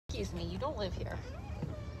Excuse me, you don't live here.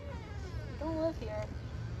 You don't live here.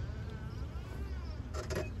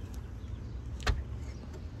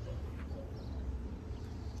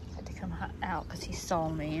 Had to come out because he saw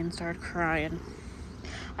me and started crying.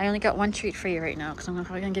 I only got one treat for you right now because I'm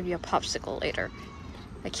probably going to give you a popsicle later.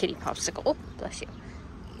 A kitty popsicle. Oh, bless you.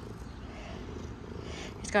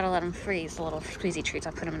 He's got to let him freeze, the little squeezy treats.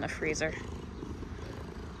 I put him in the freezer.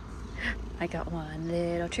 I got one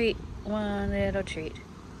little treat. One little treat.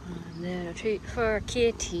 One little treat for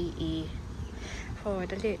kitty. For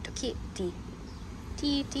the little kitty.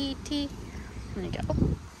 Tee, tee, tee. There you go.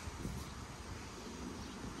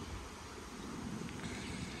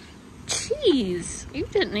 Jeez, you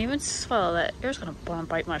didn't even swallow that. You're just gonna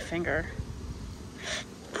bite my finger.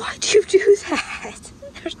 Why'd you do that?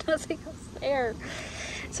 There's nothing else there.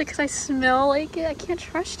 It's because I smell like it. I can't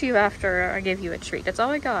trust you after I give you a treat. That's all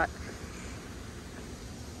I got.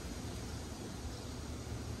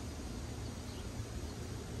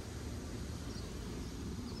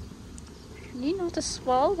 You need to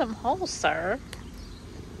swallow them whole, sir.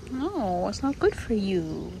 No, it's not good for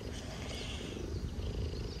you.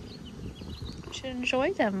 You should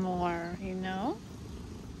enjoy them more, you know?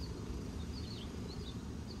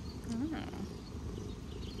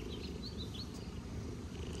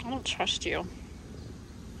 I don't trust you.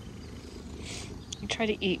 You try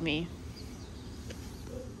to eat me.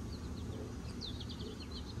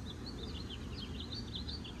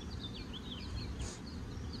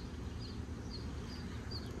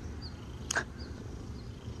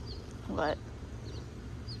 What?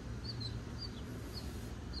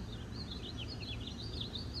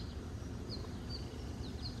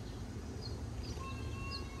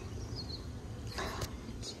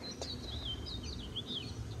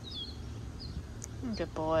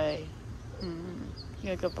 Good boy.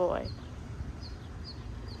 You're a good boy.